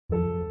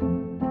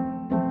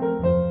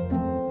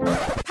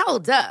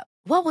Hold up.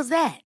 What was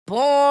that?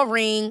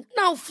 Boring.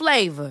 No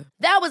flavor.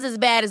 That was as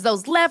bad as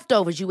those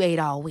leftovers you ate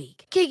all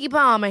week. Keke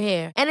Palmer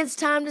here. And it's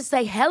time to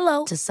say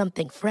hello to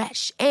something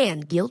fresh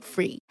and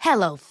guilt-free.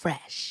 Hello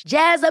Fresh.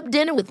 Jazz up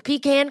dinner with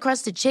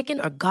pecan-crusted chicken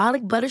or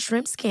garlic butter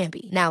shrimp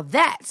scampi. Now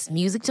that's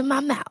music to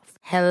my mouth.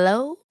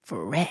 Hello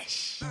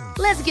Fresh.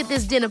 Let's get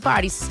this dinner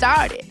party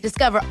started.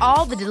 Discover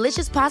all the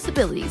delicious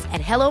possibilities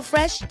at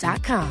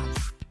hellofresh.com.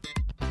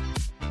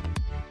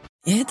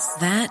 It's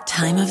that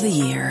time of the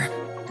year.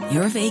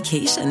 Your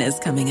vacation is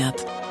coming up.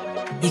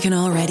 You can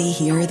already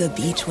hear the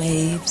beach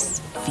waves,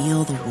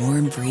 feel the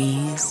warm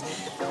breeze,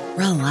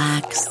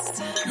 relax,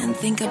 and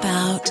think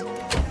about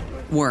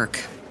work.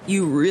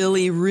 You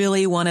really,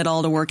 really want it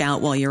all to work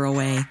out while you're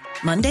away.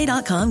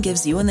 Monday.com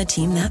gives you and the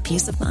team that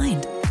peace of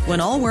mind.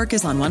 When all work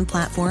is on one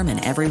platform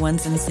and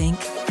everyone's in sync,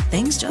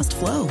 things just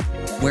flow.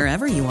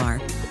 Wherever you are,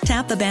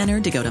 tap the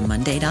banner to go to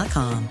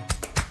Monday.com.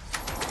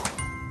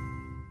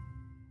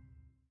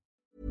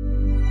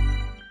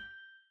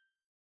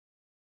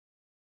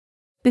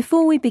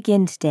 Before we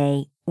begin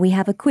today, we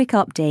have a quick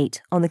update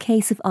on the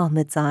case of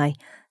Ahmadzai,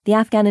 the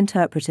Afghan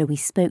interpreter we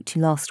spoke to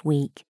last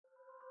week.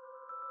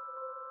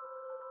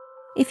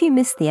 If you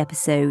missed the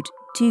episode,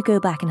 do go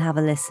back and have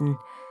a listen.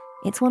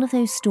 It's one of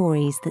those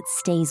stories that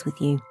stays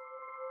with you.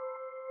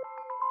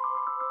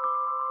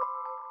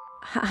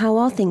 How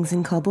are things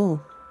in Kabul?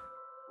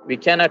 We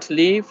cannot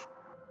leave.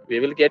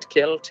 We will get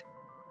killed.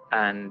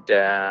 And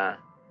no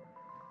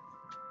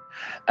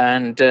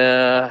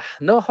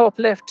hope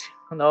left.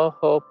 No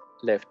hope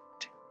left.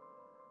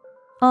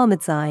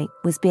 Ahmadzai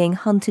was being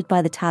hunted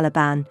by the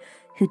Taliban,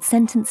 who'd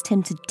sentenced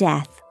him to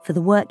death for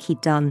the work he'd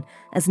done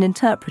as an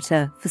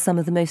interpreter for some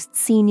of the most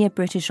senior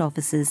British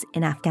officers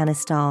in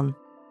Afghanistan.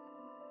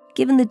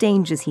 Given the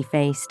dangers he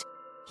faced,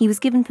 he was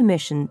given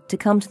permission to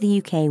come to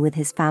the UK with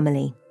his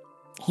family.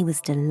 He was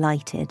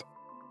delighted.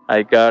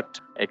 I got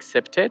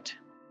accepted.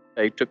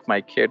 I took my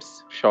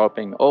kids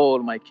shopping. All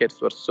my kids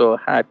were so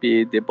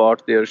happy. They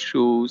bought their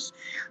shoes,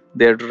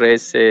 their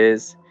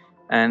dresses,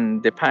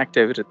 and they packed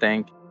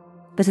everything.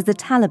 But as the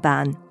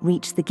Taliban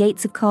reached the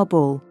gates of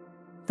Kabul,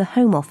 the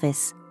Home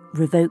Office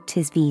revoked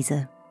his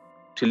visa.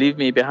 To leave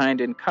me behind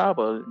in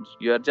Kabul,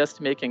 you are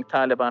just making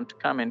Taliban to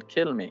come and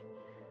kill me.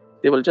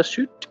 They will just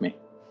shoot me.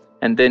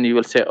 And then you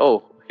will say,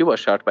 oh, he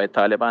was shot by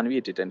Taliban, we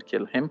didn't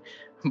kill him.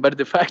 But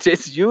the fact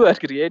is, you are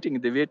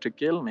creating the way to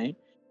kill me.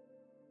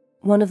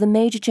 One of the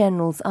major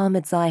generals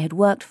Ahmadzai had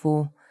worked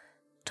for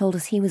told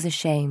us he was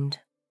ashamed.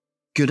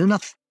 Good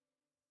enough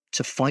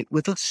to fight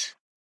with us,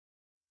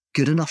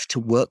 good enough to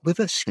work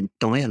with us and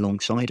die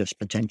alongside us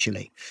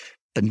potentially,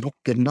 but not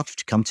good enough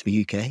to come to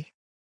the UK.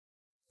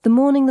 The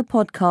morning the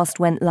podcast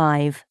went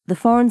live, the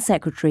Foreign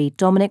Secretary,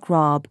 Dominic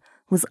Raab,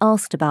 was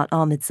asked about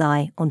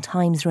Ahmadzai on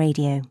Times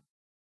Radio.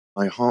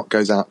 My heart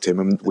goes out to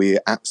him, and we're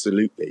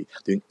absolutely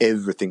doing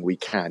everything we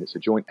can. It's a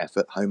joint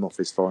effort, Home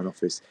Office, Foreign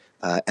Office,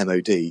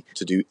 MOD,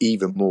 to do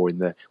even more in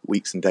the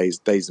weeks and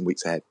days and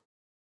weeks ahead.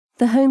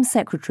 The Home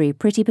Secretary,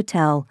 Priti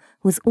Patel,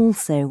 was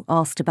also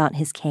asked about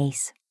his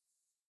case.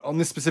 On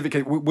this specific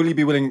case, will you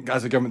be willing,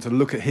 as a government, to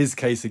look at his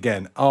case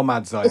again,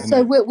 Ahmadzai?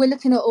 So we're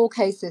looking at all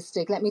cases,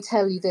 Stig. Let me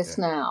tell you this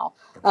now.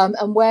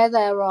 And where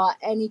there are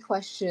any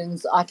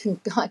questions, I can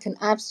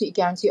absolutely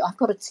guarantee you, I've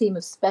got a team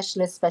of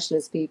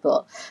specialist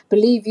people.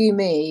 Believe you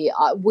me,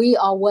 we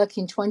are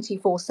working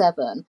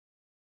 24/7.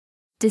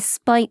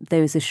 Despite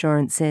those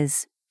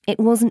assurances, it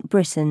wasn't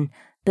Britain,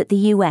 but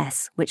the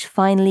US which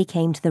finally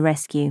came to the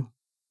rescue.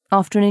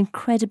 After an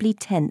incredibly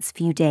tense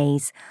few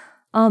days,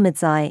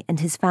 Ahmadzai and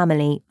his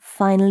family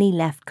finally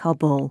left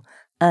Kabul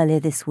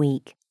earlier this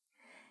week.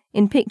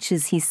 In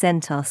pictures he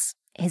sent us,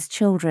 his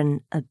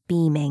children are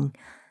beaming.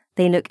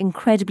 They look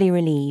incredibly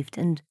relieved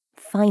and,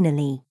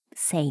 finally,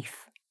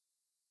 safe.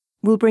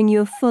 We'll bring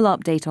you a full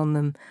update on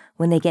them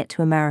when they get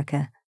to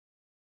America.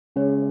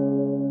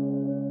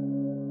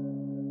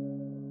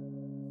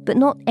 But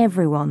not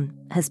everyone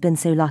has been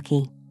so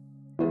lucky.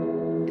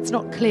 It's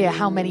not clear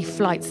how many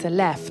flights are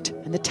left,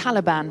 and the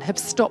Taliban have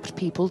stopped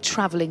people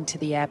travelling to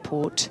the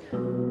airport.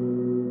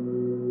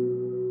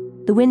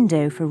 The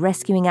window for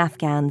rescuing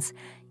Afghans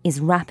is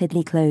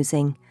rapidly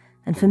closing,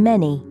 and for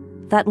many,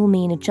 that will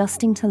mean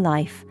adjusting to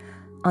life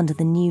under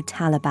the new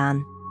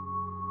Taliban.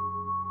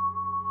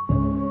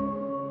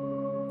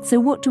 So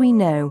what do we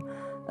know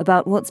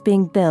about what's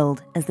being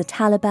billed as the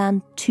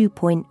Taliban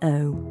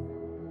 2.0?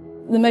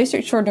 The most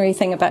extraordinary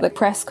thing about the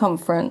press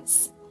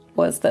conference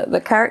was that the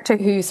character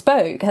who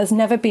spoke has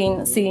never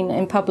been seen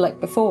in public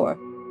before.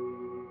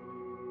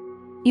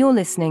 You're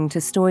listening to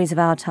Stories of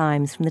Our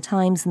Times from The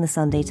Times and The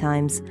Sunday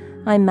Times.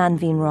 I'm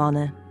Manveen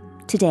Rana.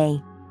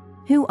 Today,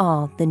 who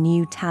are the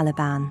new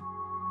Taliban?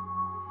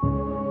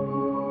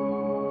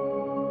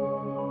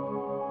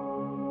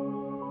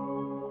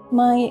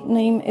 My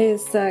name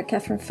is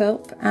Catherine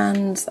Philp,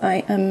 and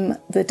I am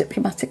the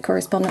diplomatic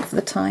correspondent for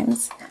The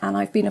Times. And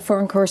I've been a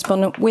foreign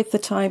correspondent with The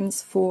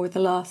Times for the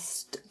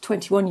last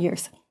 21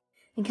 years.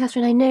 And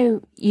Catherine, I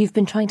know you've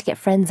been trying to get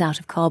friends out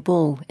of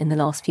Kabul in the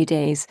last few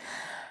days.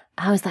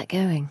 How is that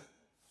going?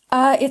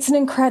 It's an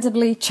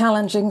incredibly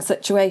challenging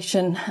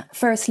situation.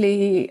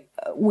 Firstly,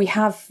 we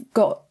have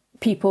got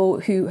people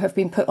who have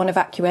been put on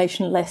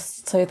evacuation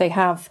lists, so they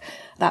have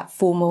that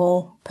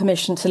formal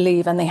permission to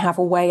leave and they have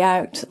a way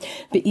out.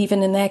 But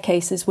even in their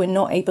cases, we're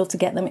not able to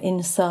get them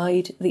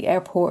inside the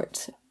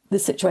airport. The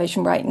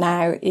situation right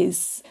now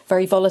is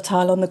very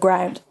volatile on the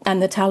ground,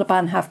 and the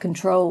Taliban have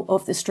control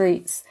of the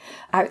streets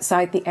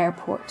outside the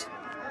airport.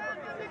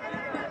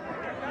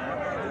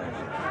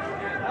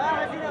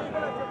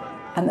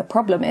 And the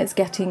problem is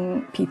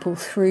getting people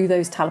through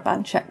those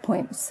Taliban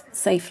checkpoints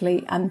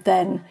safely and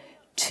then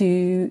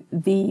to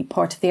the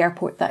part of the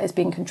airport that is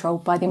being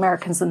controlled by the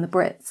Americans and the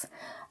Brits.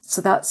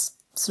 So that's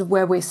sort of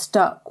where we're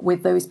stuck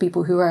with those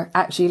people who are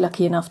actually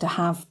lucky enough to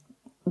have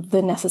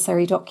the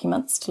necessary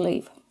documents to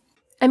leave.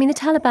 I mean, the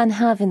Taliban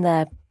have in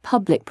their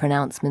public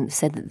pronouncements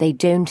said that they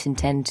don't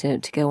intend to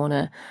go on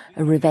a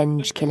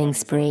revenge killing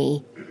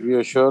spree. We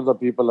assure the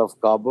people of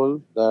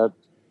Kabul that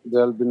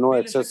there will be no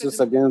excesses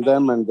against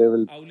them and they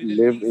will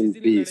live in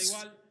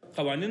peace.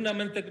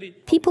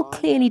 People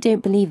clearly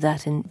don't believe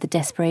that and the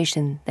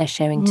desperation they're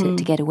showing to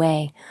get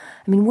away.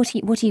 I mean, what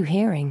are you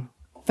hearing?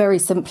 Very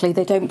simply,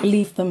 they don't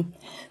believe them.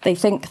 They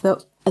think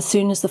that as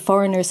soon as the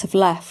foreigners have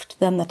left,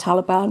 then the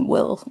Taliban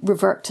will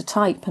revert to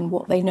type and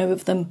what they know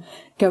of them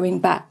going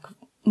back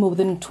more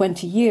than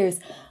 20 years.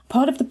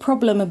 Part of the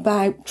problem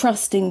about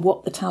trusting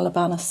what the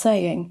Taliban are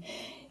saying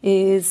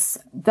is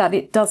that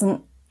it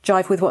doesn't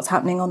jive with what's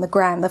happening on the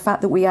ground. The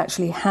fact that we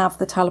actually have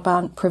the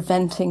Taliban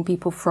preventing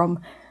people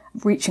from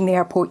reaching the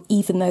airport,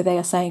 even though they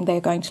are saying they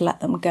are going to let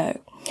them go.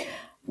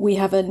 We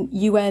have a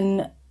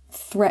UN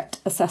threat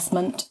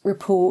assessment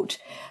report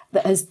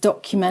that has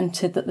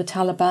documented that the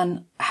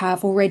Taliban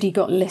have already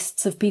got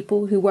lists of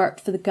people who worked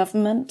for the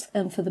government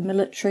and for the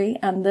military,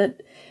 and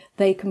that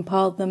they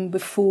compiled them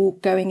before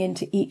going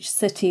into each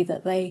city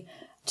that they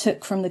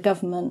took from the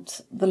government,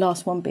 the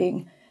last one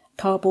being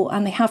Kabul,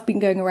 and they have been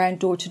going around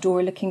door to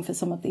door looking for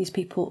some of these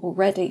people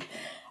already.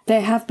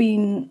 There have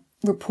been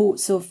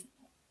reports of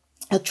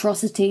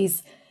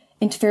atrocities,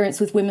 interference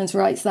with women's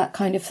rights, that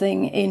kind of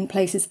thing in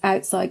places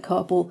outside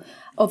Kabul.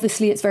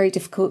 Obviously, it's very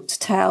difficult to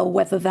tell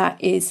whether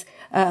that is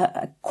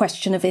a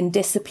question of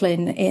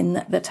indiscipline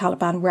in the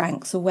Taliban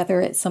ranks or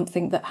whether it's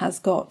something that has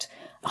got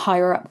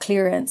higher up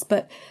clearance.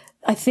 But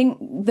I think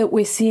that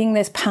we're seeing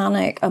this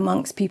panic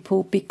amongst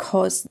people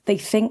because they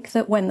think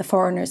that when the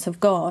foreigners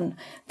have gone,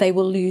 they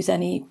will lose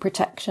any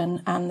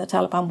protection and the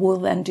Taliban will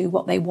then do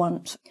what they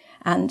want.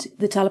 And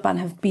the Taliban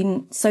have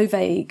been so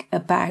vague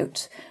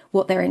about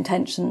what their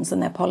intentions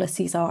and their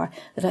policies are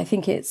that I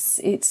think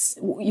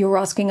you're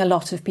asking a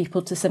lot of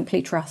people to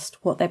simply trust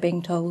what they're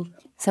being told.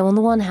 So on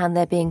the one hand,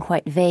 they're being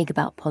quite vague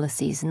about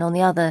policies, and on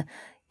the other,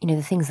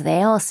 the things that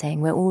they are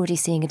saying, we're already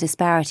seeing a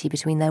disparity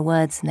between their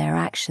words and their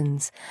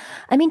actions.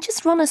 I mean,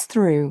 just run us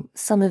through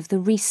some of the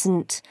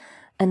recent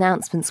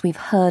announcements we've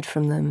heard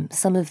from them,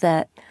 some of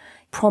their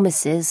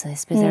promises, I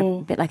suppose they're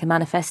a bit like a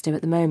manifesto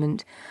at the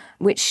moment,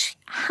 which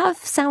have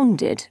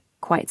sounded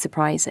quite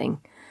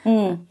surprising.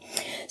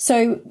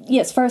 So,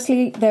 yes,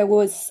 firstly, there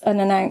was an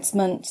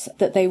announcement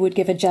that they would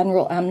give a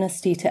general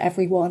amnesty to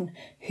everyone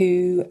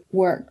who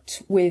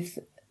worked with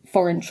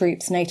foreign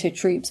troops, NATO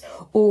troops,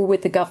 or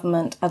with the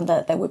government, and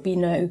that there would be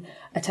no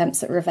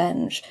attempts at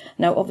revenge.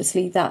 Now,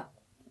 obviously, that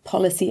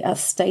policy,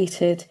 as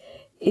stated,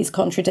 is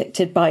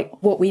contradicted by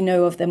what we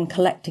know of them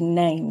collecting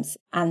names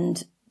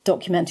and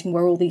documenting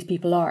where all these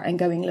people are and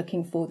going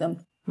looking for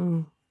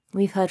them.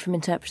 We've heard from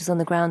interpreters on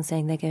the ground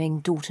saying they're going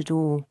door to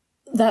door.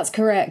 That's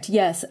correct,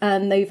 yes.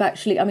 And they've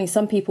actually,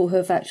 some people who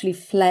have actually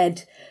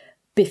fled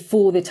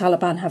before the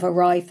Taliban have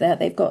arrived there.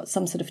 They've got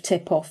some sort of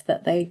tip-off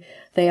that they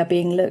are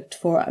being looked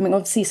for.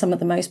 Obviously, some of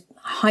the most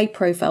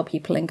high-profile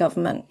people in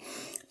government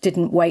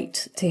didn't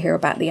wait to hear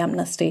about the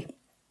amnesty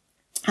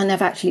and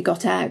have actually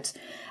got out.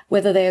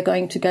 Whether they are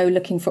going to go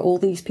looking for all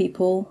these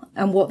people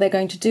and what they're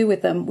going to do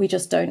with them, we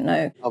just don't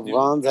know.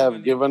 Afghans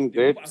have given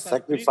great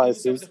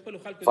sacrifices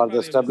for the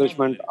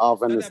establishment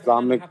of an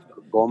Islamic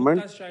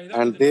government,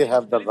 and they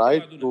have the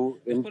right to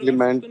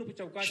implement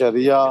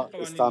Sharia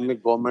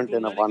Islamic government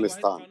in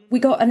Afghanistan. We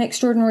got an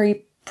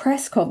extraordinary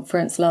press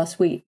conference last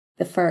week,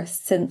 the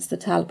first since the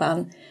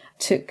Taliban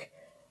took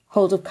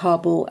hold of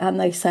Kabul, and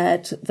they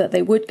said that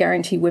they would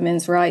guarantee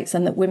women's rights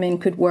and that women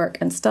could work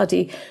and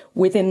study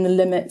within the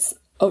limits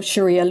of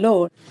Sharia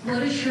law.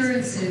 What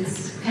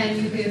assurances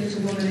can you give to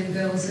women and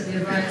girls that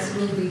their rights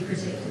will be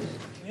protected?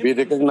 We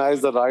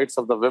recognize the rights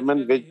of the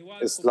women which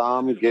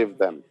Islam gave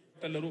them.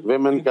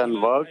 Women can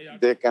work,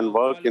 they can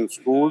work in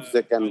schools,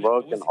 they can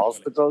work in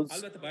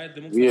hospitals.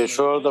 We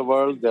assure the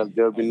world that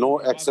there will be no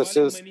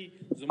excesses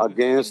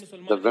against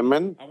the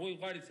women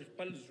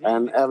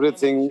and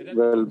everything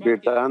will be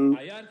done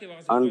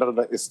under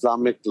the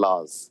Islamic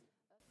laws.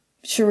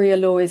 Sharia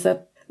law is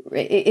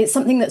it's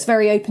something that's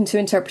very open to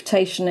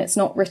interpretation. It's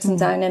not written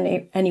down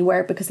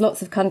anywhere because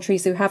lots of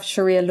countries who have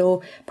Sharia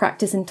law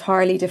practice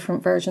entirely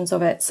different versions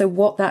of it. So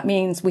what that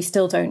means, we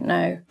still don't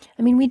know.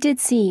 We did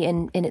see,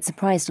 and it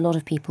surprised a lot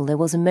of people, there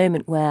was a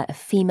moment where a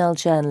female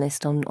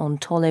journalist on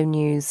Tolo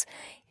News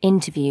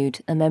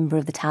interviewed a member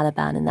of the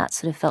Taliban, and that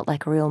sort of felt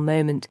like a real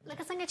moment. Is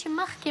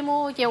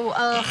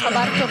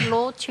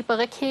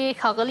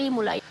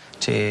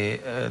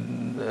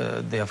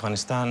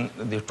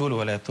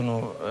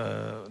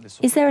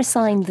there a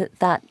sign that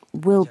that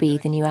will be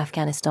the new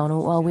Afghanistan,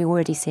 or are we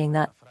already seeing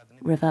that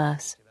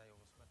reverse?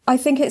 I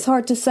think it's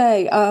hard to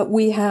say.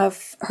 We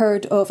have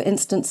heard of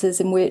instances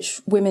in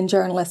which women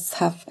journalists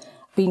have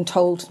been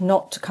told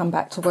not to come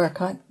back to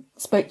work. I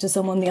spoke to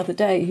someone the other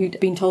day who'd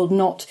been told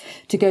not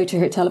to go to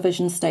her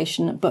television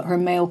station, but her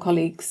male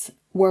colleagues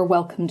were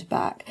welcomed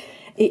back.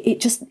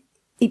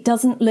 It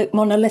doesn't look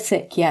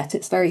monolithic yet.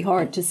 It's very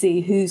hard to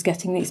see who's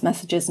getting these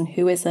messages and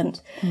who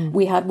isn't.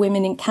 We had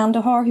women in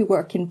Kandahar who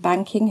work in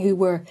banking who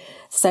were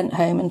sent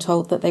home and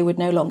told that they would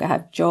no longer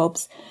have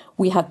jobs.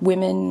 We had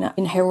women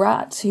in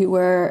Herat who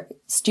were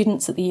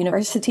students at the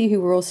university who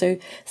were also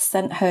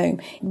sent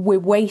home. We're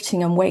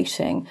waiting and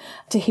waiting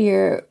to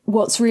hear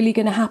what's really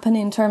going to happen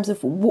in terms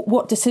of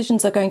what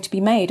decisions are going to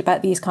be made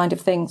about these kind of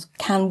things.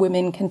 Can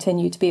women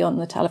continue to be on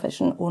the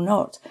television or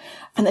not?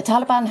 And the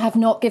Taliban have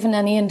not given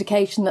any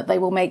indication that they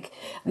will make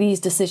these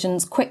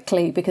decisions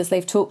quickly, because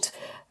they've talked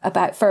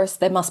about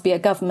first there must be a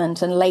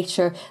government and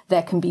later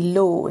there can be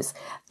laws.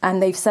 And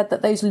they've said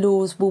that those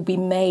laws will be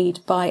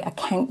made by a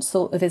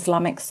council of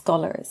Islamic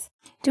scholars.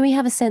 Do we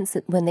have a sense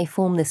that when they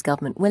form this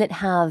government, will it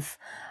have,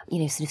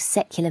 sort of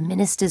secular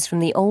ministers from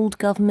the old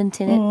government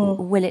in it, or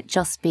will it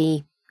just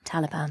be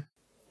Taliban?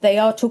 They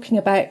are talking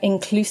about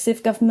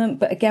inclusive government,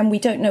 but again, we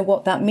don't know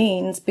what that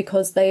means,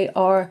 because they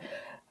are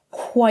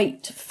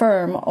quite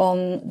firm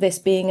on this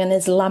being an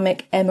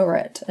Islamic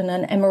emirate, and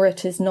an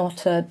emirate is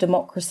not a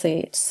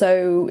democracy.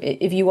 So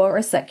if you are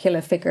a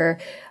secular figure,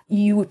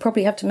 you would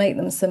probably have to make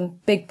them some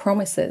big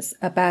promises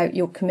about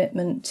your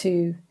commitment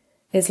to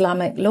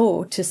Islamic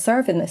law to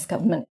serve in this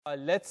government.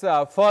 Let's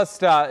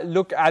first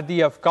look at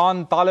the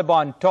Afghan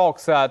Taliban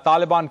talks.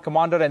 Taliban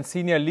commander and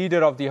senior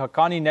leader of the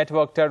Haqqani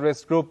network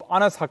terrorist group,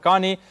 Anas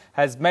Haqqani,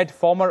 has met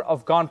former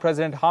Afghan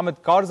President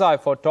Hamid Karzai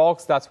for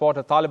talks. That's what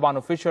a Taliban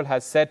official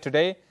has said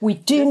today. We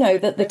do know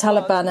that the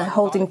Taliban are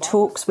holding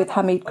talks with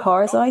Hamid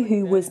Karzai,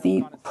 who was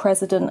the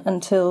president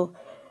until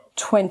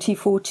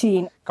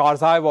 2014.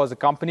 Karzai was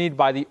accompanied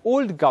by the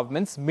old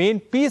government's main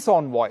peace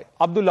envoy,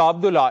 Abdullah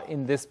Abdullah,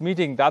 in this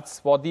meeting.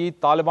 That's what the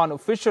Taliban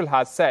official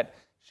has said.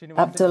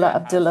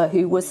 Abdullah,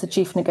 who was the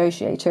chief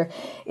negotiator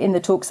in the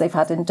talks they've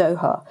had in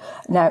Doha.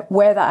 Now,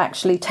 where that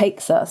actually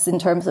takes us in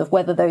terms of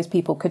whether those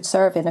people could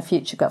serve in a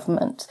future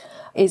government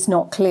is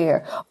not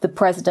clear. The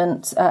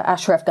president,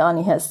 Ashraf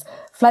Ghani, has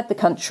fled the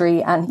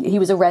country, and he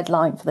was a red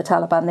line for the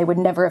Taliban. They would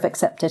never have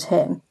accepted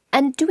him.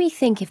 And do we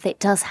think if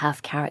it does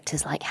have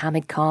characters like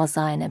Hamid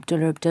Karzai and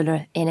Abdullah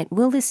Abdullah in it,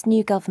 will this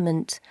new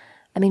government,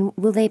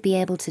 will they be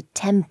able to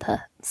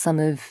temper some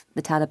of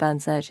the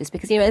Taliban's urges?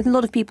 Because, a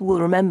lot of people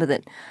will remember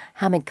that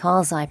Hamid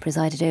Karzai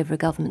presided over a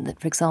government that,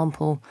 for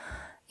example,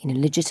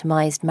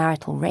 legitimised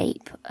marital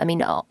rape.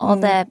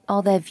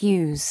 Are their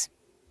views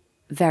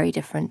very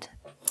different?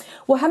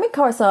 Well, Hamid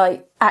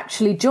Karzai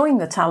actually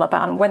joined the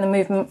Taliban when the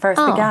movement first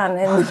began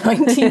in the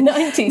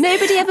 1990s.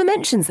 Nobody ever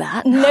mentions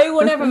that. No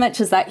one ever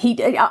mentions that.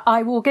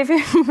 I will give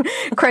him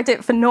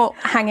credit for not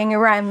hanging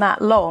around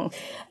that long.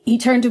 He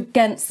turned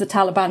against the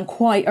Taliban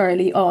quite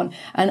early on,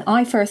 and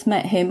I first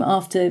met him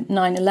after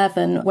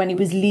 9/11 when he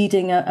was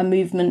leading a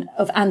movement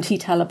of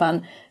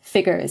anti-Taliban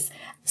figures.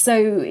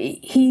 So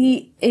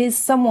he is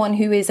someone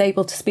who is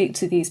able to speak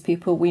to these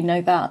people, we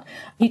know that.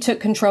 He took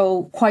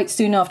control quite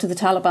soon after the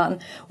Taliban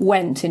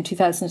went in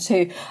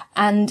 2002,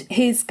 and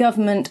his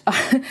government,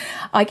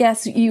 I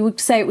guess you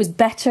would say it was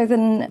better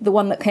than the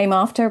one that came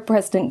after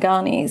President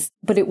Ghani's,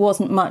 but it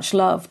wasn't much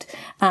loved,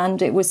 and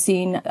it was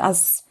seen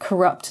as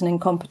corrupt and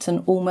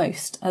incompetent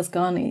almost as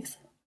Ghani's.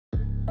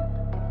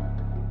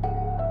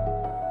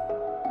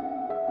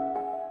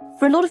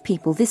 For a lot of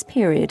people, this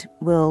period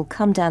will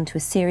come down to a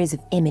series of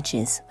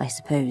images, I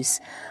suppose,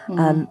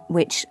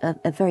 which are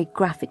very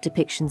graphic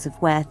depictions of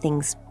where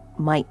things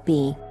might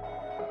be.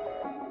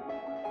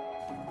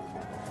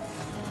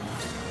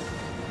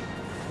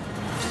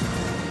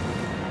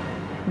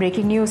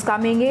 Breaking news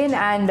coming in,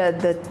 and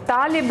the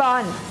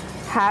Taliban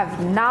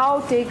have now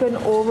taken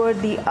over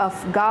the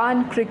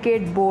Afghan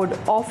Cricket Board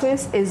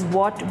office, is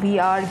what we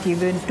are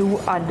given to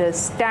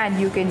understand.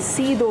 You can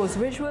see those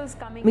visuals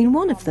coming.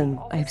 One of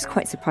them I was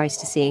quite surprised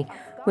to see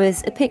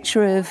was a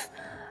picture of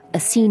a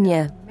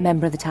senior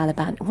member of the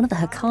Taliban, one of the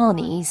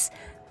Haqqanis,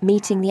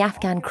 meeting the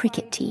Afghan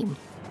cricket team.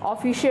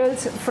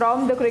 Officials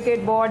from the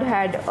cricket board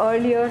had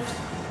earlier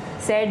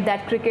said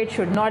that cricket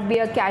should not be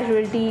a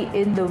casualty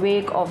in the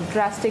wake of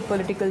drastic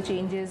political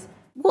changes.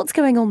 What's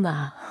going on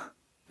there?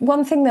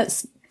 One thing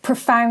that's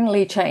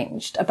profoundly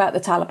changed about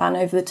the Taliban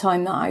over the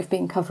time that I've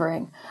been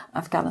covering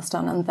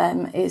Afghanistan and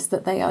them is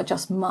that they are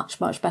just much,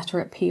 much better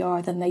at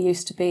PR than they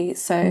used to be.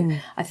 So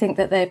I think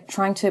that they're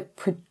trying to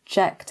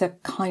project a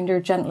kinder,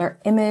 gentler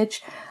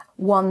image,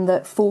 one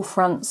that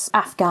forefronts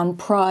Afghan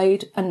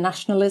pride and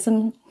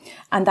nationalism,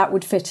 and that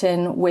would fit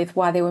in with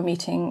why they were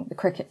meeting the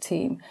cricket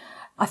team.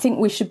 I think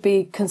we should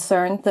be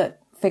concerned that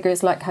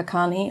figures like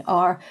Haqqani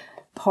are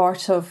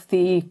part of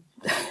the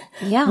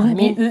Yeah, I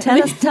mean,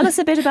 tell us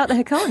a bit about the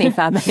Haqqani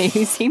family,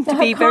 who seem to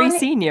be very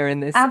senior in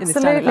this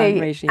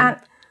Taliban regime.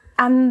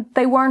 And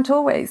they weren't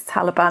always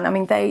Taliban. I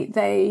mean,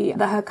 the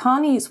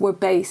Haqqanis were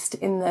based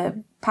in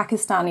the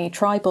Pakistani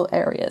tribal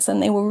areas,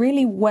 and they were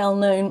really well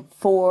known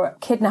for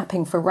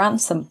kidnapping for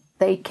ransom.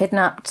 They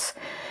kidnapped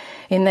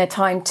in their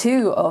time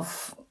too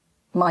of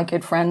my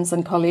good friends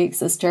and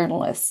colleagues as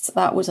journalists.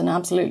 That was an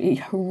absolutely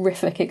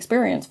horrific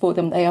experience for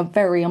them. They are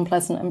very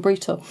unpleasant and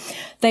brutal.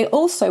 They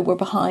also were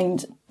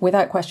behind,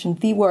 without question,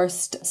 the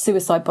worst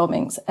suicide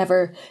bombings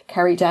ever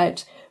carried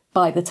out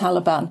by the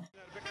Taliban.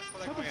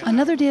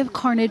 Another day of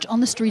carnage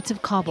on the streets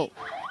of Kabul.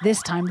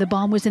 This time the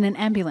bomb was in an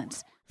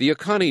ambulance. The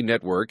Haqqani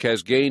network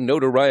has gained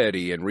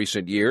notoriety in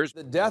recent years.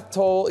 The death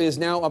toll is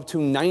now up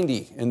to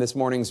 90 in this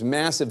morning's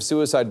massive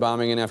suicide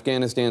bombing in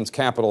Afghanistan's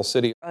capital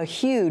city. A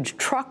huge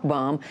truck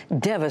bomb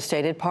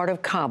devastated part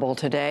of Kabul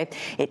today.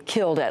 It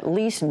killed at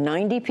least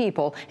 90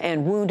 people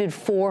and wounded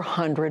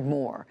 400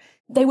 more.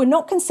 They were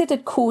not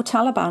considered core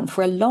Taliban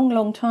for a long,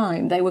 long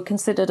time. They were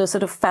considered a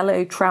sort of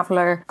fellow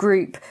traveller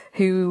group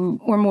who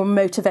were more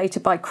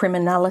motivated by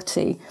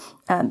criminality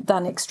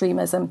than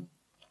extremism.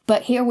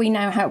 But here we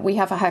now have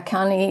a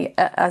Haqqani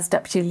as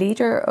deputy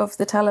leader of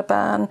the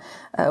Taliban.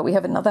 We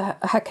have another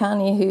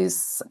Haqqani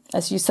who's,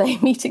 as you say,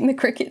 meeting the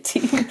cricket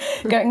team,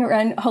 going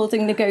around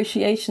holding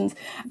negotiations.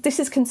 This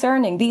is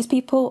concerning. These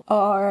people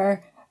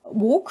are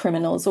war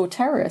criminals or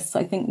terrorists,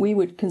 I think we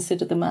would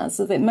consider them as.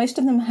 Most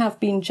of them have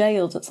been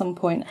jailed at some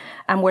point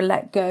and were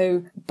let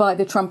go by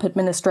the Trump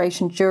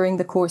administration during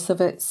the course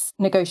of its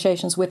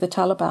negotiations with the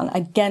Taliban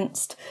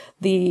against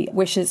the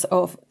wishes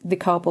of the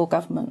Kabul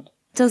government.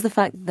 Does the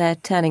fact that they're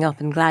turning up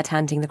and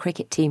glad-handing the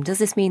cricket team, does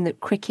this mean that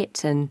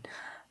cricket and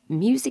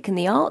music and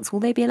the arts,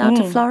 will they be allowed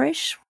to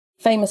flourish?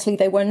 Famously,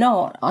 they were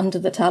not under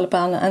the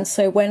Taliban. And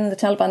so when the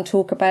Taliban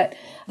talk about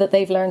that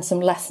they've learned some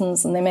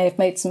lessons and they may have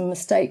made some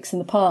mistakes in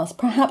the past,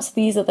 perhaps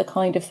these are the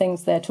kind of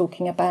things they're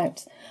talking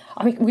about.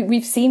 I mean,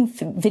 we've seen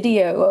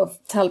video of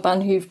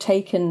Taliban who've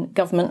taken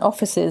government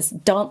offices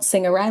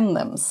dancing around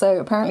them. So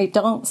apparently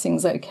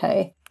dancing's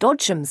okay.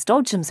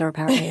 Dodgems are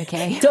apparently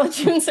okay.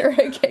 Dodgems are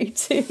okay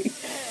too.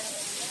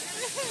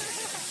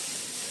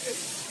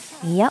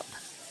 Yep,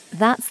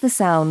 that's the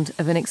sound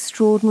of an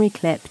extraordinary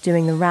clip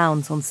doing the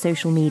rounds on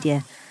social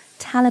media.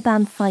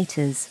 Taliban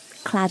fighters,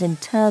 clad in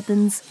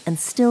turbans and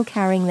still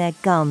carrying their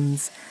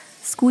guns,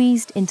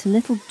 squeezed into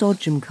little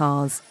dodgem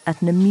cars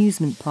at an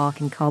amusement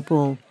park in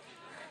Kabul.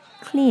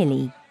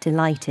 Clearly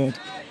delighted.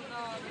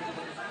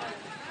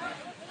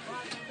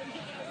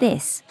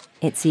 This,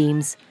 it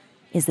seems,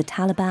 is the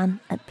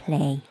Taliban at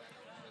play.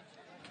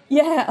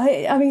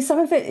 Yeah, I mean, some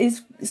of it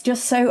is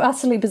just so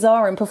utterly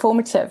bizarre and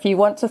performative. You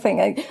want to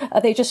think,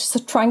 are they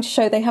just trying to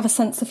show they have a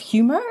sense of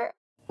humour?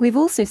 We've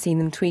also seen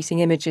them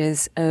tweeting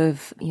images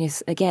of,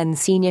 again,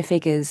 senior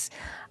figures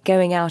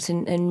going out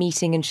and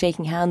meeting and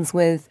shaking hands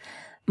with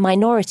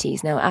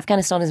minorities. Now,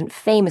 Afghanistan isn't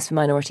famous for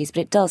minorities, but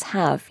it does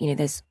have,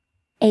 there's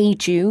a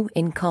Jew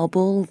in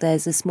Kabul,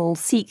 there's a small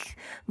Sikh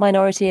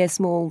minority, a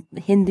small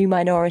Hindu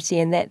minority,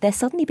 and they're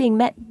suddenly being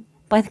met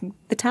by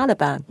the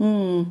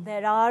Taliban.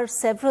 There are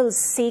several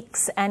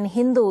Sikhs and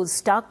Hindus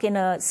stuck in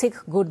a Sikh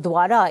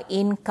Gurdwara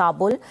in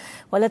Kabul.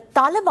 Well, a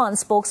Taliban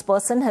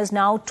spokesperson has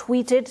now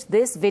tweeted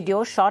this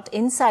video shot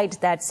inside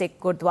that Sikh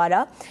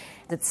Gurdwara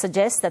that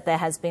suggests that there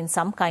has been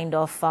some kind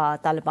of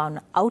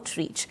Taliban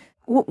outreach.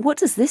 What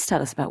does this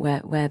tell us about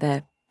where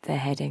they're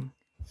heading?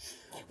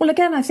 Well,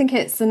 again, I think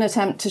it's an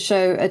attempt to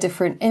show a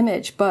different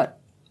image, but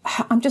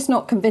I'm just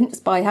not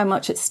convinced by how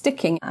much it's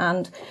sticking.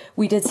 And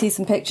we did see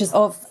some pictures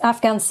of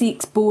Afghan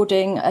Sikhs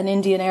boarding an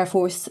Indian Air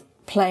Force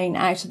plane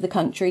out of the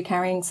country,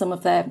 carrying some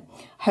of their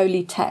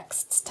holy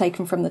texts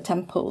taken from the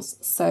temples.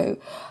 So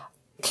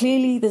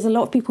clearly there's a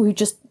lot of people who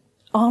just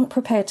aren't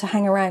prepared to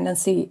hang around and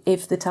see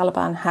if the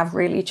Taliban have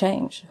really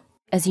changed.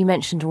 As you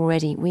mentioned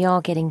already, we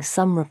are getting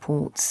some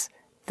reports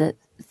that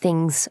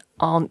things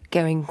aren't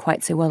going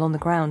quite so well on the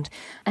ground.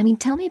 I mean,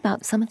 tell me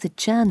about some of the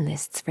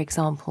journalists, for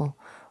example.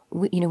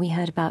 We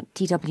heard about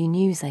DW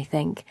News, I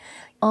think.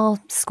 Are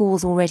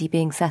scores already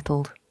being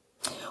settled?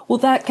 Well,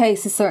 that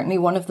case is certainly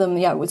one of them.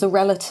 Yeah, it was a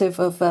relative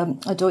of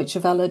a Deutsche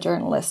Welle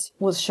journalist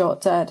was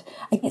shot dead.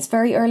 I think it's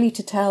very early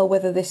to tell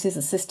whether this is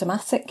a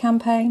systematic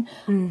campaign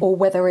or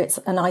whether it's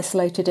an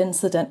isolated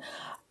incident.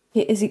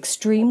 It is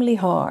extremely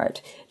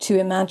hard to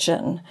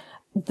imagine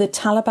the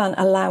Taliban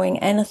allowing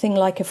anything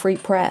like a free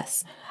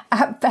press.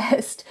 At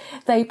best,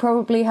 they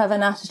probably have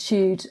an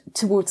attitude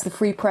towards the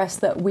free press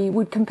that we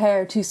would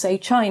compare to, say,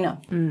 China.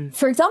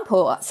 For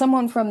example,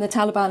 someone from the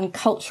Taliban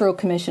Cultural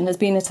Commission has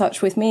been in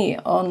touch with me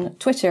on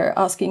Twitter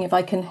asking if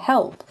I can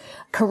help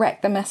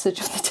correct the message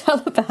of the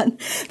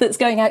Taliban that's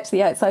going out to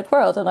the outside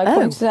world. And I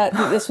pointed out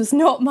that this was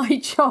not my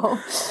job.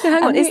 So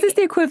hang on, is this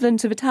the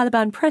equivalent of a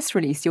Taliban press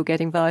release you're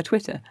getting via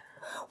Twitter?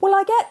 Well,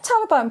 I get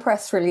Taliban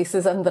press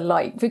releases and the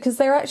like because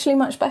they're actually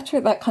much better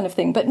at that kind of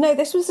thing. But no,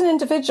 this was an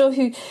individual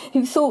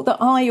who thought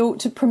that I ought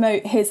to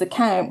promote his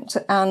account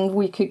and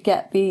we could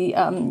get the,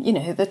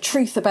 the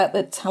truth about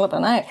the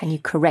Taliban out. Can you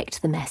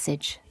correct the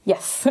message?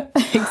 Yes,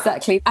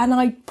 exactly. And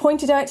I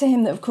pointed out to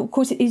him that, of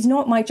course, it is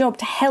not my job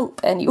to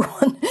help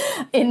anyone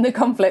in the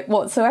conflict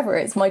whatsoever.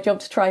 It's my job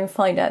to try and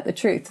find out the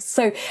truth.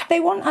 So they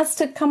want us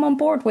to come on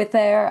board with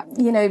their,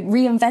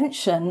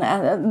 reinvention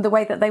and the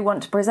way that they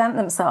want to present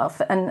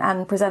themselves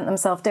and present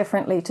themselves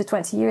differently to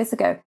 20 years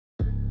ago.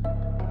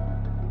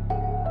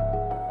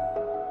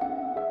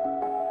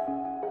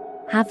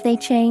 Have they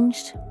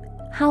changed?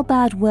 How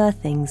bad were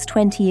things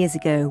 20 years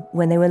ago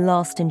when they were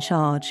last in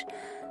charge?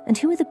 And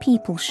who are the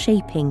people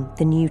shaping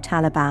the new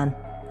Taliban?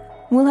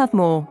 We'll have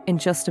more in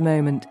just a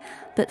moment,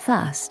 but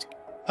first...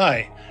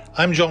 Hi,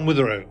 I'm John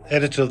Witherow,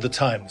 editor of The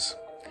Times.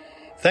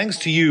 Thanks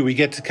to you, we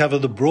get to cover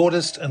the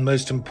broadest and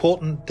most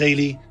important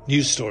daily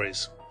news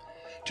stories.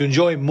 To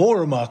enjoy more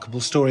remarkable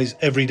stories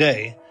every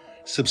day,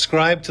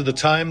 subscribe to The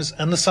Times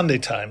and The Sunday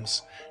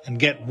Times and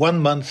get 1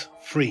 month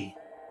free.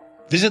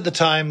 Visit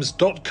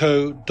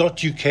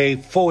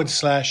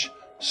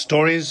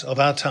thetimes.co.uk/stories of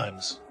our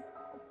times.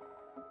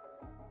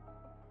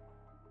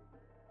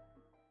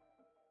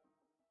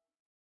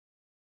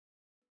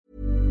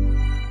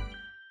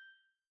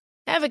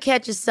 Ever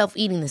catch yourself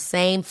eating the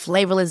same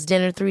flavorless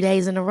dinner 3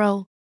 days in a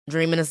row?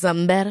 Dreaming of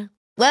something better?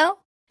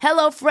 Well,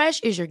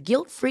 HelloFresh is your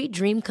guilt-free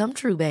dream come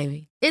true,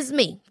 baby. It's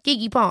me,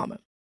 Keke Palmer.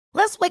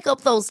 Let's wake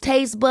up those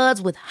taste buds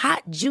with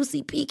hot,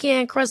 juicy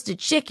pecan-crusted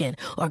chicken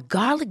or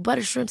garlic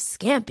butter shrimp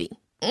scampi.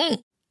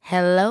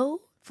 Hello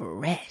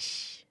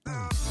Fresh.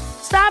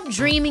 Stop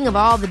dreaming of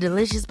all the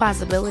delicious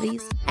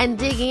possibilities and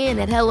dig in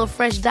at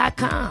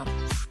HelloFresh.com.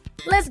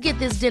 Let's get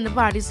this dinner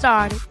party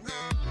started.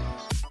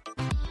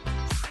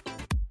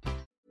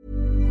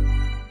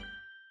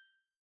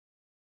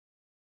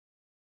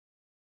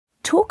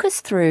 Talk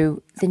us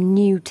through the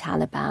new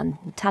Taliban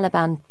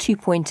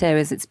 2.0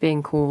 as it's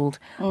being called.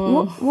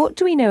 What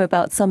do we know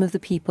about some of the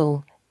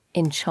people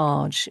in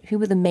charge?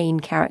 Who are the main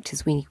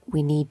characters we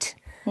need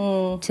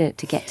to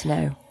get to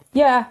know?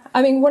 Yeah,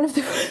 I mean, one of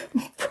the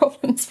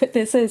problems with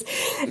this is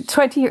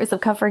 20 years of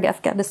covering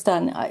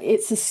Afghanistan,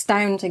 it's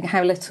astounding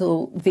how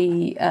little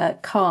the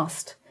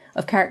cast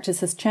of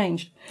characters has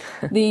changed.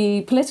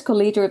 The political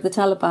leader of the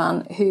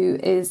Taliban, who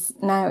is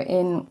now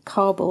in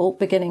Kabul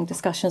beginning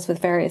discussions with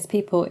various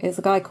people, is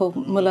a guy called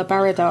Mullah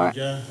Baradar.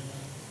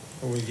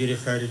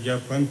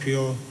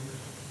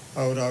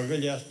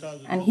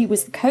 And he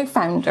was the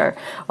co-founder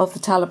of the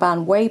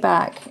Taliban way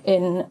back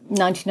in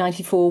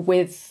 1994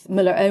 with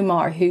Mullah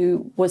Omar,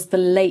 who was the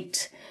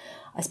late,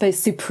 I suppose,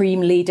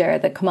 supreme leader,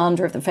 the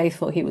commander of the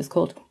faithful, he was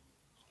called,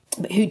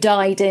 but who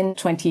died in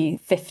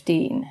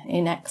 2015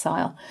 in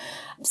exile.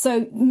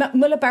 So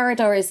Mullah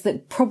Baradar is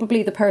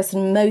probably the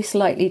person most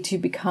likely to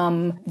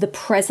become the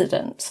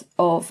president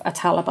of a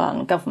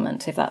Taliban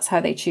government, if that's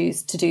how they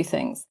choose to do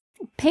things.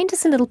 Paint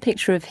us a little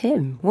picture of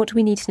him. What do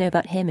we need to know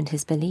about him and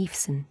his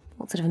beliefs, and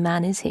what sort of a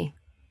man is he?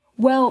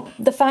 Well,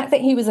 the fact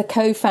that he was a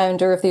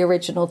co-founder of the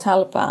original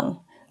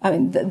Taliban, I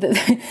mean,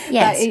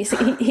 yes.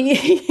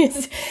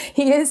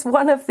 He is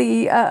one of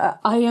the,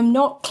 I am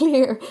not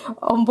clear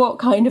on what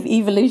kind of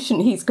evolution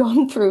he's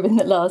gone through in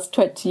the last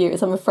 20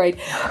 years, I'm afraid.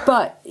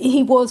 But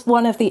he was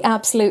one of the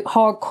absolute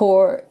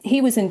hardcore, he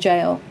was in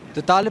jail.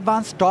 The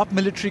Taliban's top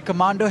military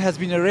commander has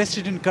been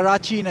arrested in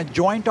Karachi in a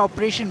joint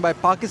operation by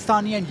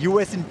Pakistani and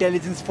US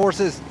intelligence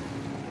forces.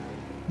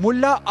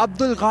 Mullah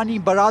Abdul Ghani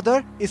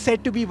Baradar is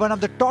said to be one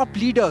of the top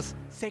leaders.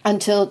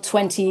 Until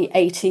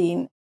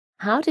 2018.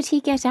 How did he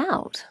get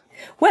out?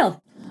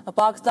 Well,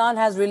 Pakistan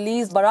has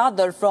released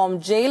Baradar from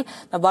jail.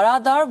 Now,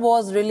 Baradar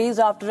was released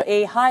after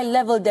a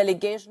high-level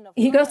delegation.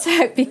 He got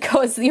out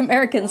because the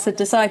Americans had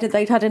decided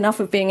they'd had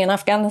enough of being in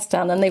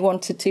Afghanistan and they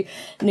wanted to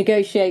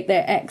negotiate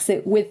their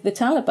exit with the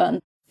Taliban.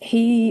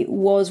 He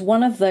was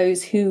one of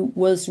those who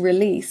was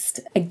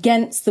released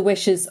against the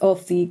wishes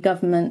of the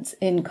government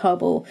in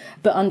Kabul,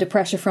 but under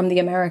pressure from the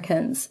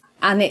Americans.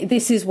 And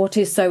this is what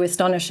is so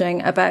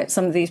astonishing about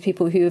some of these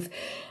people who've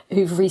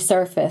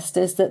resurfaced,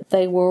 is that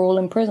they were all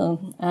in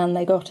prison and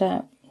they got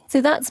out.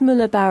 So that's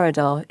Mullah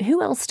Baradar.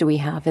 Who else do we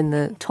have in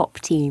the top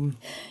team?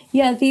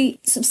 Yeah, the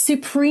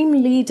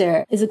supreme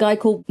leader is a guy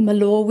called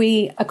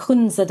Malawi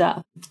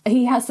Akhundzada.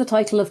 He has the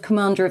title of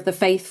Commander of the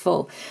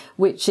Faithful,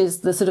 which is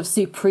the sort of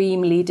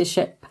supreme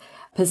leadership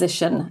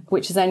position,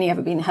 which has only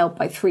ever been held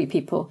by 3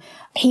 people.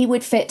 He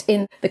would fit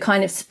in the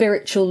kind of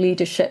spiritual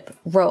leadership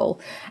role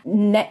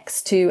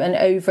next to and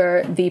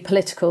over the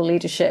political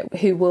leadership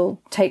who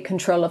will take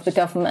control of the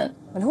government.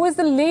 And who is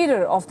the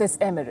leader of this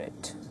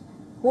emirate?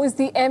 Who is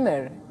the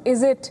emir?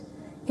 Is it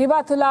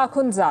Hibatullah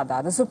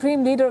Akhundzada, the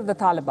supreme leader of the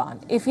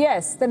Taliban? If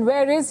yes, then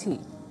where is he?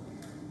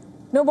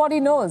 Nobody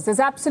knows. There's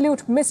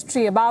absolute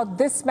mystery about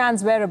this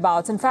man's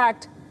whereabouts. In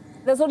fact,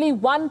 there's only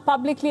one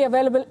publicly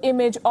available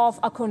image of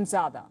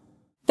Akhundzada.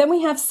 Then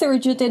we have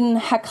Sirajuddin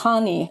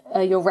Haqqani.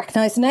 You'll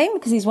recognise the name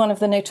because he's one of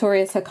the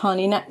notorious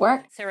Haqqani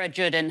network.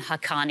 Sirajuddin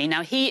Haqqani.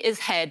 Now, he is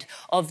head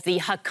of the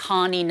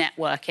Haqqani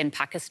network in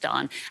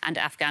Pakistan and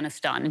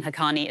Afghanistan. And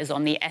Haqqani is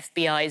on the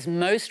FBI's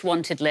most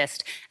wanted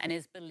list and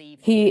is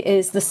believed... He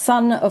is the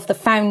son of the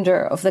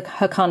founder of the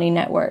Haqqani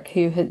network,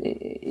 who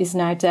is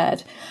now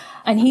dead.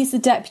 And he's the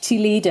deputy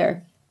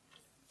leader.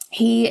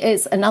 He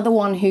is another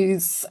one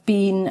who's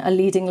been a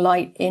leading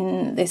light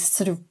in this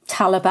sort of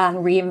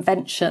Taliban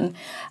reinvention.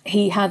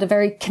 He had a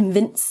very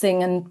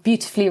convincing and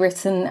beautifully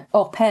written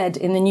op-ed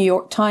in the New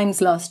York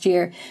Times last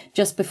year,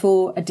 just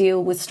before a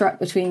deal was struck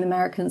between the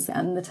Americans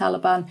and the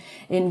Taliban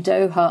in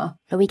Doha.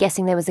 Are we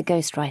guessing there was a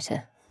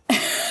ghostwriter?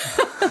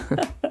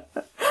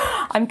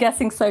 I'm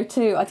guessing so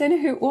too. I don't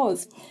know who it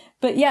was.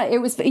 But yeah,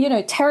 it was,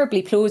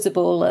 terribly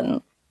plausible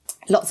and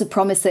lots of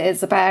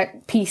promises about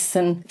peace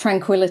and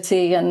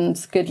tranquility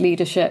and good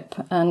leadership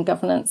and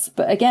governance.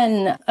 But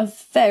again, a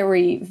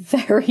very,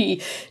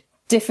 very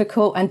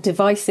difficult and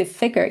divisive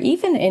figure,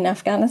 even in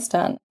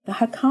Afghanistan. The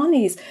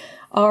Haqqanis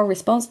are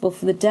responsible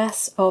for the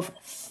deaths of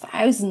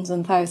thousands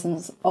and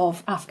thousands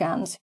of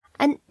Afghans.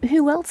 And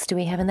who else do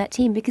we have in that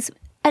team? Because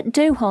at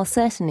Doha,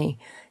 certainly,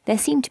 there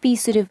seemed to be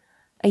sort of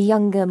a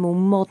younger, more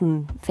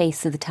modern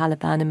face of the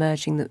Taliban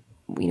emerging that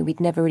we'd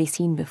never really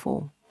seen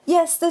before.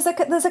 Yes, there's a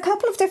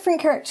couple of different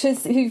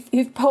characters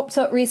who've popped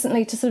up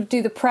recently to sort of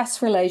do the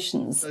press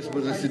relations.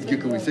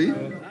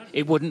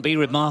 It wouldn't be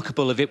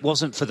remarkable if it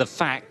wasn't for the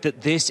fact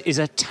that this is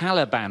a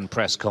Taliban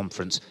press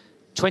conference.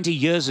 20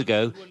 years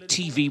ago,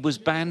 TV was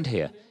banned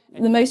here.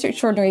 The most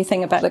extraordinary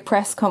thing about the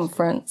press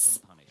conference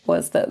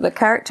was that the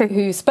character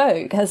who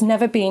spoke has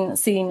never been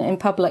seen in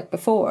public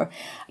before,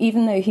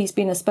 even though he's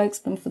been a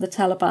spokesman for the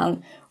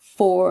Taliban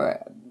for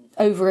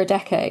over a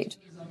decade.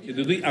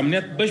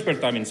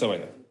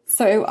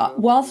 So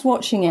whilst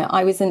watching it,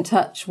 I was in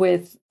touch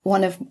with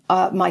one of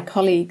my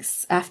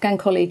colleagues, Afghan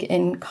colleague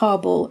in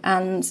Kabul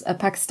and a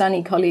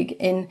Pakistani colleague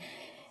in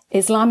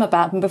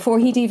Islamabad. And before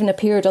he'd even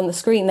appeared on the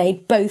screen,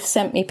 they'd both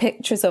sent me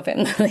pictures of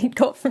him that they'd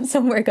got from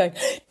somewhere going,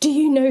 do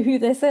you know who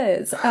this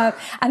is?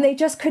 And they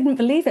just couldn't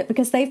believe it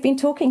because they've been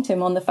talking to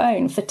him on the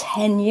phone for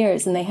 10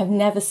 years and they have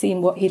never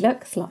seen what he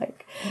looks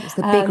like. It was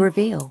the big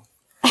reveal.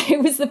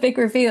 It was the big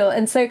reveal.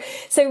 And so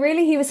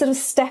really he was sort of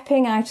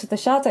stepping out of the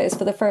shadows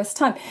for the first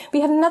time. We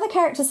had another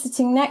character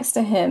sitting next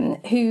to him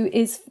who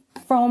is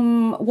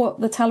from what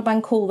the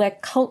Taliban call their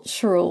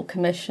cultural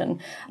commission,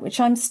 which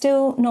I'm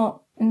still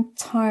not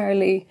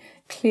entirely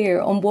clear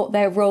on what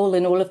their role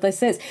in all of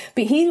this is.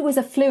 But he was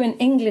a fluent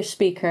English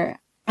speaker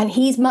and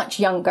he's much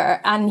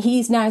younger and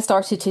he's now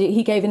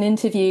he gave an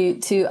interview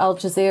to Al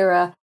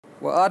Jazeera.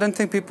 Well, I don't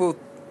think people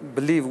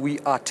believe we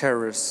are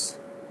terrorists.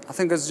 I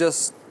think it's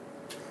just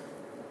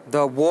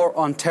the war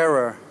on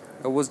terror.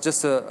 It was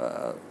just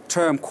a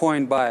term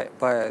coined by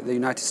the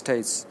United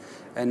States,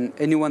 and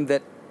anyone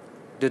that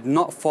did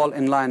not fall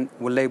in line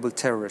were labeled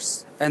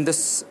terrorists. And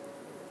this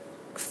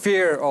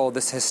fear or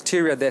this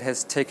hysteria that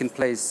has taken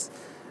place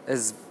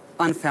is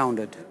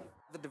unfounded.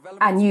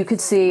 And you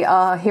could see,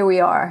 here we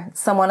are,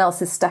 someone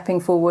else is stepping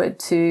forward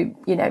to,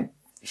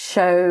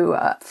 show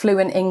a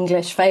fluent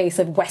English face,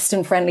 a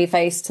Western-friendly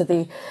face to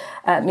the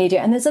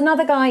media. And there's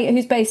another guy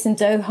who's based in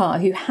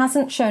Doha who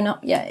hasn't shown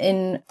up yet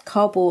in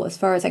Kabul, as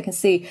far as I can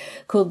see,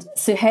 called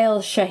Suhail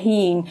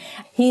Shaheen.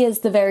 He is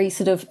the very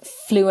sort of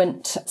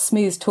fluent,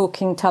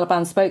 smooth-talking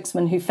Taliban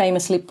spokesman who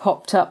famously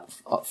popped up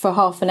for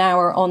half an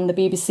hour on the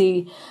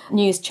BBC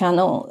News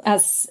channel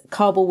as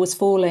Kabul was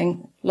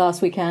falling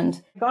last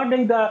weekend.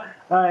 Regarding the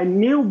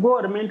new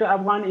government,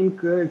 Afghan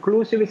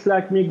inclusive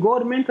Islamic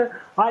government,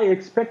 I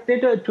expect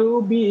it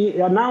to be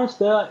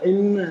announced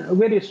in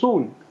very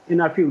soon,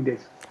 in a few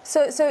days.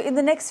 So in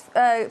the next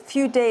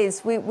few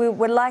days,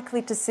 we're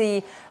likely to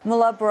see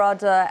Mullah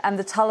Baradar and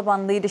the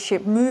Taliban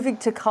leadership moving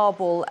to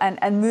Kabul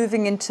and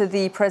moving into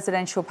the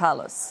presidential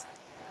palace.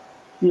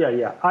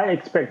 Yeah, I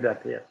expect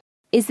that, yes.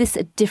 Is this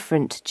a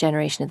different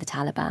generation of the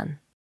Taliban?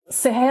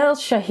 Suhail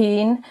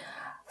Shaheen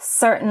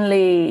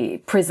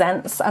certainly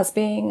presents as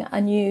being a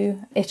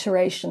new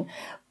iteration.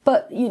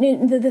 But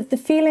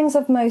the feelings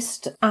of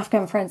most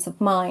Afghan friends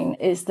of mine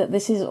is that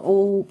this is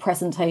all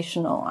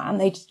presentational and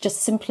they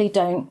just simply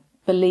don't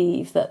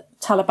believe that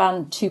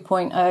Taliban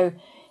 2.0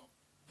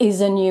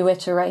 is a new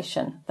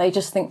iteration. They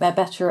just think they're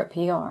better at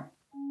PR.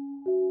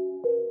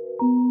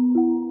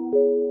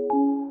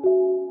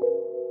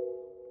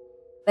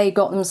 They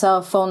got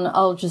themselves on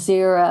Al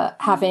Jazeera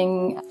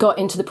having got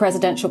into the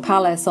presidential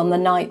palace on the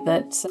night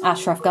that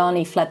Ashraf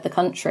Ghani fled the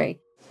country.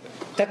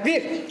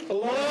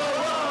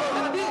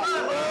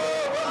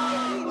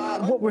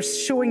 What we're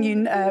showing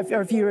you,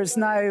 our viewers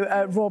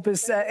now, Rob,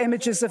 is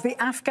images of the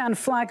Afghan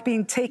flag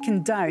being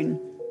taken down.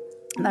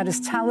 That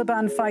is,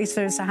 Taliban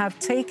fighters have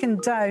taken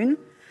down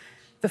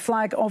the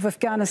flag of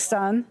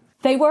Afghanistan.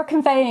 They were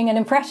conveying an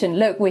impression.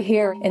 Look, we're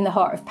here in the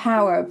heart of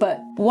power.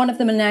 But one of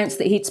them announced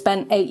that he'd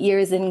spent 8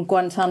 years in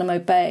Guantanamo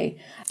Bay.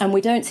 And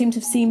we don't seem to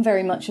have seen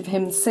very much of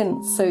him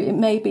since. So it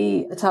may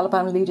be the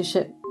Taliban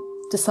leadership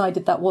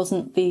decided that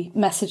wasn't the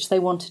message they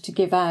wanted to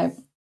give out.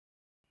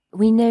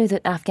 We know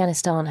that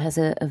Afghanistan has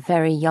a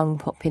very young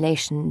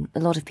population. A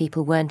lot of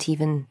people weren't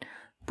even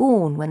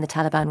born when the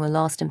Taliban were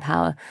last in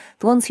power.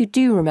 The ones who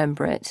do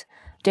remember it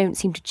don't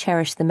seem to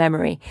cherish the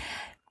memory.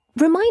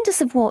 Remind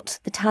us of what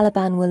the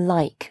Taliban were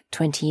like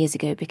 20 years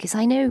ago, because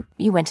I know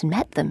you went and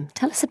met them.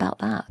 Tell us about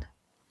that.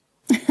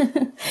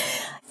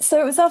 So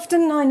it was after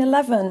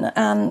 9/11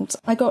 and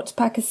I got to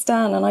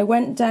Pakistan and I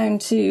went down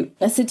to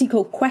a city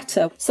called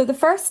Quetta. So the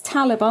first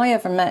Talib I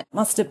ever met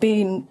must have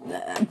been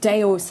a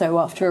day or so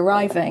after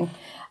arriving.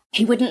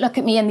 He wouldn't look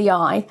at me in the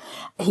eye.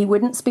 He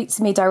wouldn't speak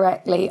to me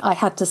directly. I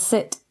had to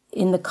sit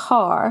in the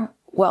car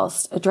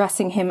whilst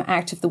addressing him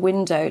out of the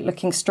window,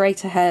 looking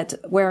straight ahead,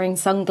 wearing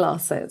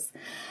sunglasses.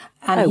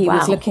 And he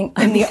was looking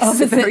in the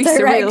opposite direction.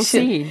 Surreal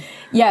scene.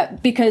 Yeah,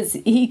 because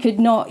he could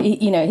not,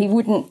 he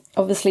wouldn't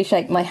obviously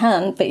shake my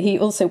hand, but he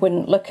also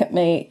wouldn't look at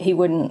me. He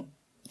wouldn't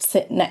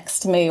sit next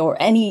to me or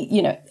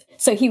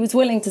so he was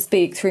willing to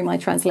speak through my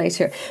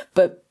translator,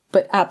 but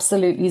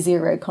absolutely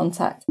zero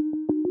contact.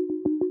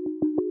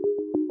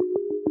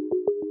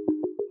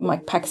 My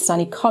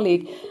Pakistani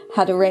colleague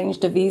had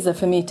arranged a visa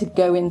for me to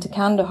go into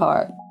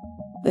Kandahar.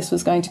 This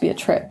was going to be a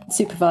trip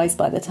supervised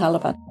by the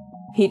Taliban.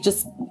 He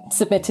just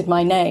submitted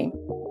my name.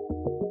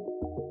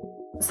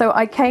 So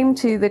I came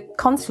to the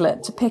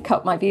consulate to pick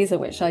up my visa,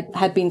 which I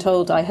had been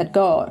told I had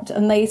got,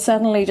 and they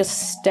suddenly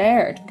just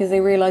stared because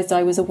they realised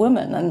I was a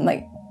woman and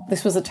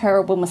this was a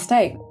terrible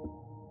mistake.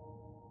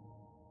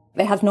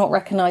 They had not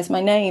recognised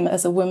my name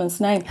as a woman's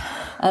name.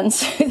 And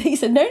so they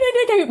said, no,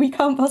 we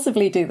can't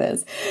possibly do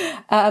this.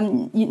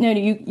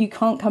 You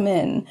can't come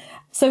in.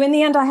 So in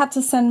the end, I had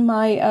to send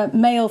my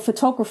male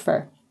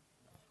photographer.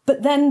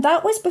 But then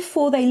that was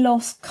before they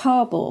lost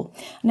Kabul.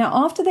 Now,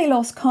 after they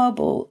lost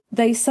Kabul,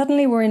 they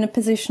suddenly were in a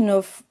position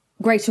of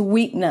greater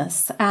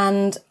weakness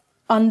and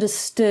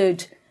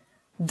understood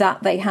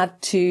that they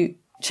had to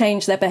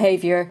change their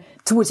behaviour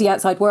towards the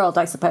outside world,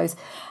 I suppose.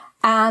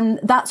 And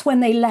that's when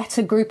they let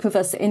a group of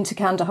us into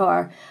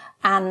Kandahar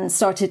and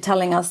started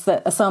telling us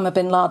that Osama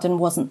bin Laden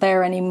wasn't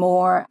there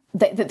anymore,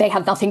 that they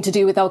had nothing to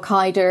do with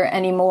Al-Qaeda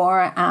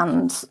anymore,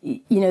 and,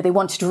 they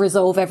wanted to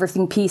resolve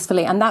everything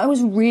peacefully. And that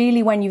was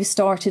really when you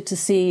started to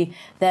see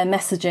their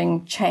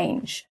messaging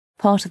change.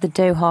 Part of the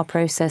Doha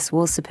process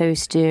was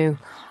supposed to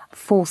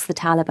force the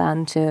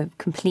Taliban to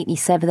completely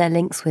sever their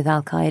links with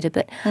Al-Qaeda,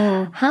 but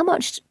how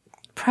much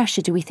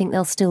pressure do we think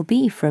there'll still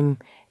be from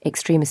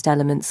extremist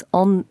elements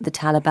on the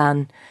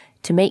Taliban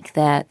to make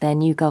their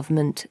new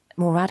government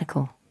more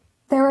radical?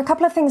 There are a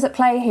couple of things at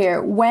play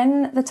here.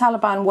 When the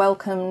Taliban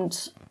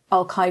welcomed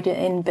Al-Qaeda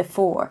in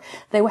before,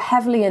 they were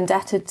heavily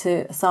indebted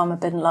to Osama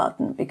bin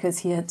Laden because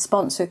he had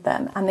sponsored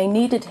them, and they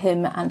needed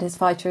him and his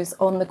fighters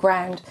on the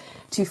ground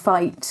to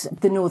fight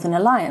the Northern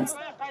Alliance.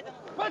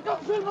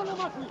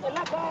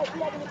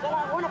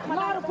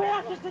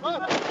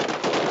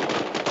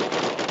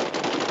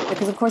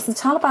 Because, of course, the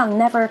Taliban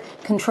never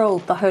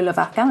controlled the whole of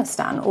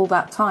Afghanistan all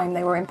that time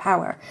they were in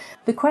power.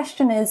 The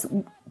question is,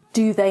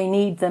 do they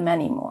need them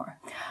anymore?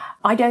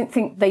 I don't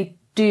think they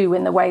do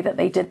in the way that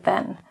they did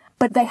then,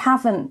 but they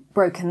haven't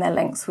broken their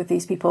links with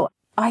these people.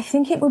 I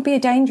think it would be a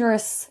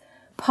dangerous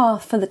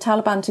path for the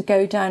Taliban to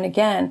go down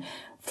again,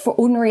 for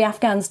ordinary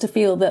Afghans to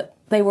feel that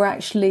they were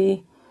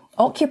actually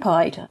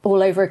occupied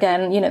all over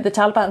again. The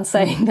Taliban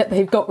saying that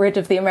they've got rid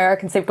of the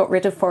Americans, they've got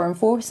rid of foreign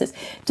forces,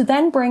 to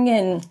then bring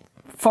in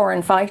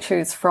foreign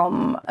fighters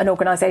from an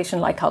organisation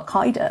like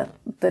Al-Qaeda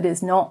that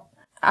is not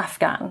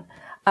Afghan.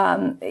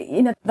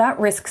 That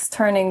risks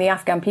turning the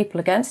Afghan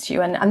people against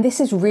you. And this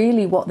is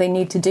really what they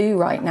need to do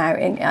right now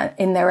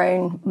in their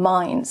own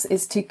minds,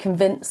 is to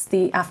convince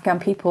the Afghan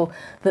people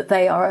that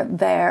they are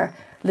their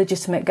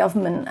legitimate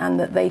government and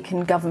that they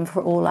can govern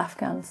for all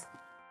Afghans.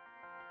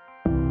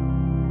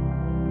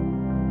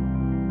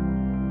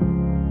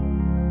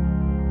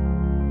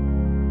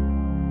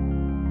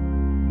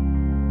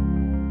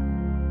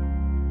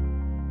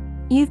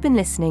 You've been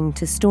listening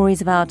to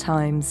Stories of Our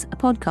Times, a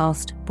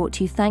podcast brought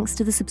to you thanks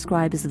to the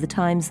subscribers of The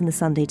Times and The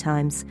Sunday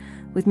Times,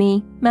 with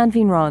me,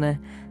 Manveen Rana,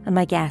 and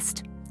my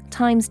guest,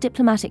 Times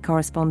diplomatic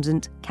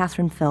correspondent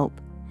Catherine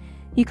Philp.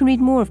 You can read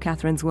more of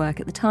Catherine's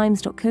work at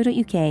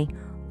thetimes.co.uk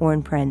or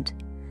in print.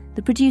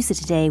 The producer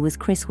today was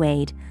Chris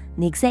Wade,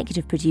 and the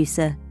executive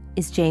producer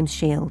is James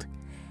Shield.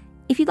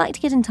 If you'd like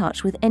to get in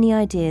touch with any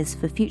ideas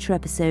for future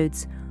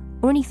episodes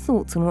or any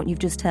thoughts on what you've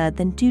just heard,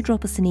 then do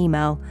drop us an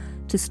email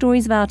to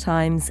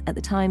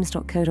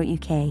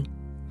storiesofourtimes@thetimes.co.uk.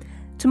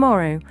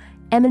 Tomorrow,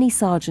 Emily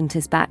Sargent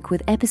is back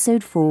with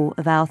episode 4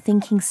 of our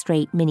Thinking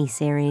Straight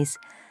mini-series.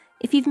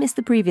 If you've missed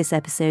the previous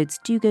episodes,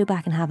 do go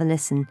back and have a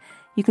listen.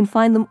 You can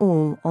find them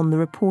all on the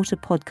Reporter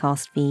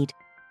podcast feed.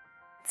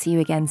 See you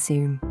again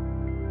soon.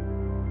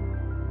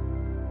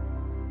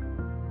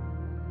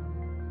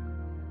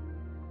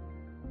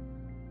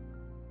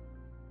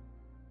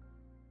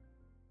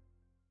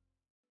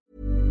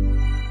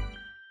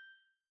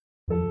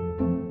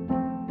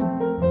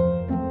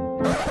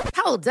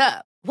 Hold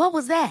up. What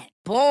was that?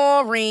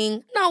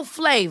 Boring. No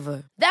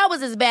flavor. That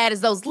was as bad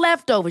as those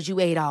leftovers you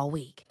ate all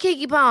week.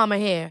 Keke Palmer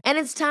here, and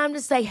it's time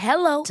to say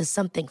hello to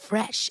something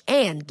fresh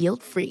and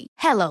guilt-free.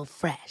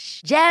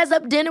 HelloFresh. Jazz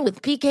up dinner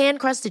with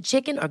pecan-crusted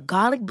chicken or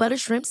garlic butter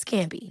shrimp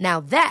scampi.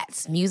 Now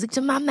that's music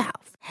to my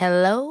mouth.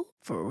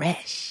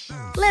 HelloFresh.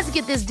 Let's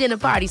get this dinner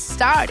party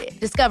started.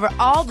 Discover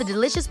all the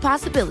delicious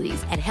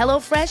possibilities at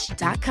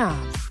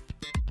HelloFresh.com.